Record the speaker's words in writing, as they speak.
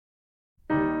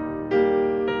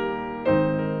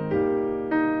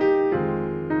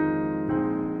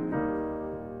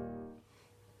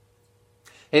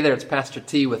Hey there, it's Pastor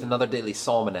T with another Daily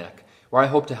Psalmanac, where I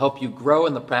hope to help you grow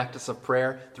in the practice of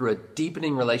prayer through a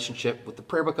deepening relationship with the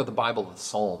prayer book of the Bible, the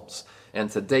Psalms.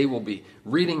 And today we'll be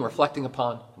reading, reflecting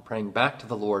upon, and praying back to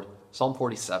the Lord, Psalm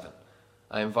 47.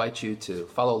 I invite you to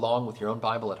follow along with your own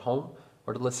Bible at home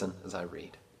or to listen as I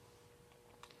read.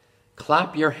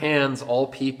 Clap your hands, all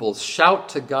peoples. Shout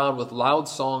to God with loud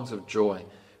songs of joy.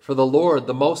 For the Lord,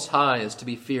 the Most High, is to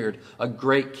be feared, a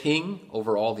great King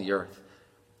over all the earth.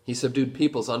 He subdued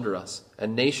peoples under us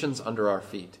and nations under our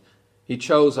feet. He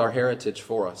chose our heritage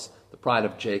for us, the pride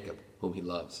of Jacob, whom he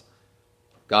loves.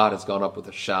 God has gone up with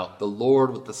a shout, the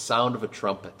Lord with the sound of a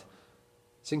trumpet.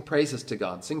 Sing praises to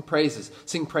God, sing praises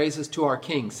to our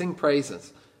King, sing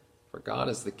praises. For God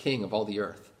is the King of all the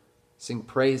earth. Sing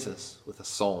praises with a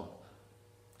psalm.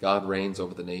 God reigns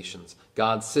over the nations.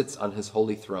 God sits on his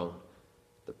holy throne.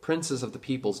 The princes of the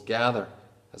peoples gather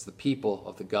as the people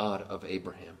of the God of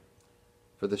Abraham.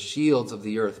 For the shields of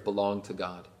the earth belong to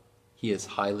God. He is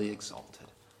highly exalted.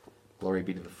 Glory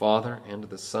be to the Father, and to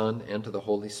the Son, and to the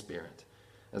Holy Spirit,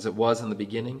 as it was in the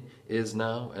beginning, is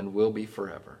now, and will be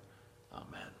forever.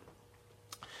 Amen.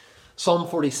 Psalm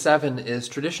 47 is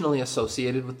traditionally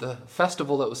associated with the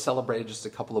festival that was celebrated just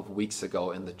a couple of weeks ago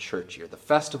in the church year, the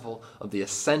festival of the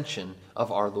ascension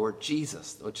of our Lord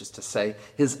Jesus, which is to say,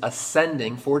 his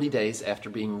ascending 40 days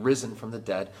after being risen from the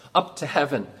dead up to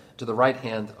heaven to the right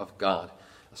hand of God.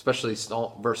 Especially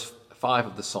verse 5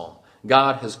 of the psalm.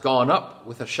 God has gone up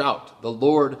with a shout, the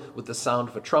Lord with the sound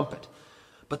of a trumpet.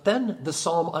 But then the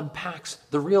psalm unpacks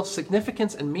the real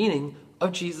significance and meaning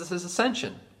of Jesus'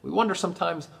 ascension. We wonder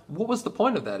sometimes, what was the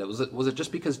point of that? Was it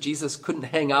just because Jesus couldn't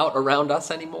hang out around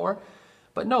us anymore?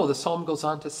 But no, the psalm goes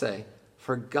on to say,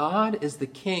 for God is the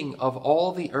King of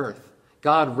all the earth.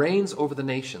 God reigns over the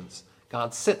nations.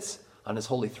 God sits on his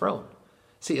holy throne.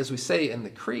 See, as we say in the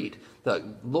Creed,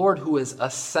 the Lord who is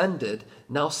ascended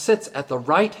now sits at the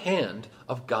right hand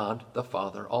of God the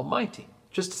Father Almighty.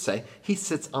 Just to say, he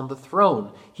sits on the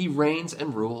throne. He reigns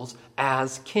and rules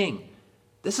as King.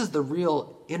 This is the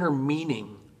real inner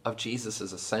meaning of Jesus'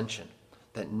 ascension,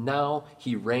 that now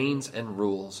he reigns and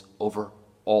rules over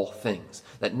all things.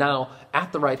 That now,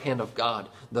 at the right hand of God,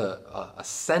 the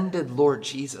ascended Lord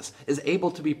Jesus is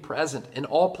able to be present in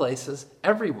all places,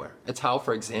 everywhere. It's how,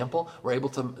 for example, we're able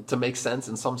to make sense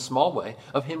in some small way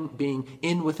of him being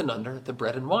in with and under the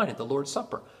bread and wine at the Lord's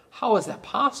Supper. How is that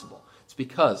possible? It's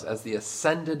because as the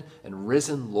ascended and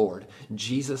risen Lord,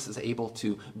 Jesus is able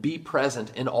to be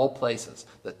present in all places.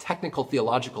 The technical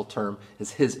theological term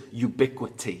is his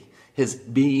ubiquity, his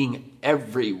being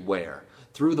everywhere,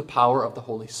 through the power of the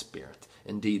Holy Spirit,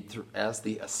 indeed, as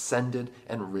the ascended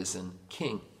and risen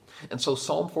King. And so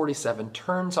Psalm 47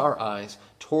 turns our eyes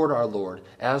toward our Lord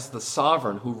as the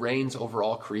sovereign who reigns over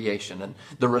all creation. And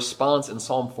the response in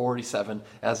Psalm 47,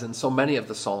 as in so many of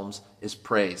the Psalms, is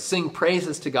praise. Sing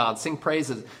praises to God. Sing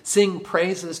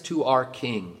praises to our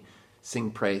King. Sing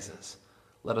praises.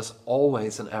 Let us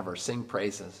always and ever sing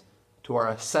praises to our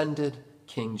ascended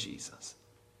King Jesus.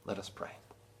 Let us pray.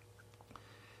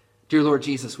 Dear Lord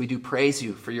Jesus, we do praise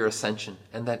you for your ascension,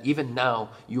 and that even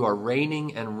now you are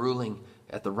reigning and ruling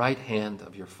at the right hand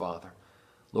of your Father.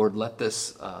 Lord, let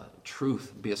this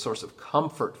truth be a source of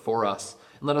comfort for us,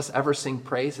 and let us ever sing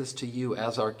praises to you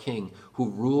as our King who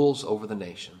rules over the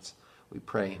nations. We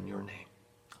pray in your name.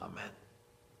 Amen.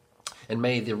 And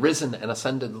may the risen and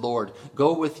ascended Lord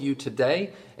go with you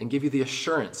today and give you the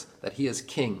assurance that he is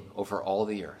King over all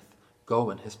the earth. Go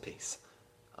in his peace.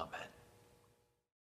 Amen.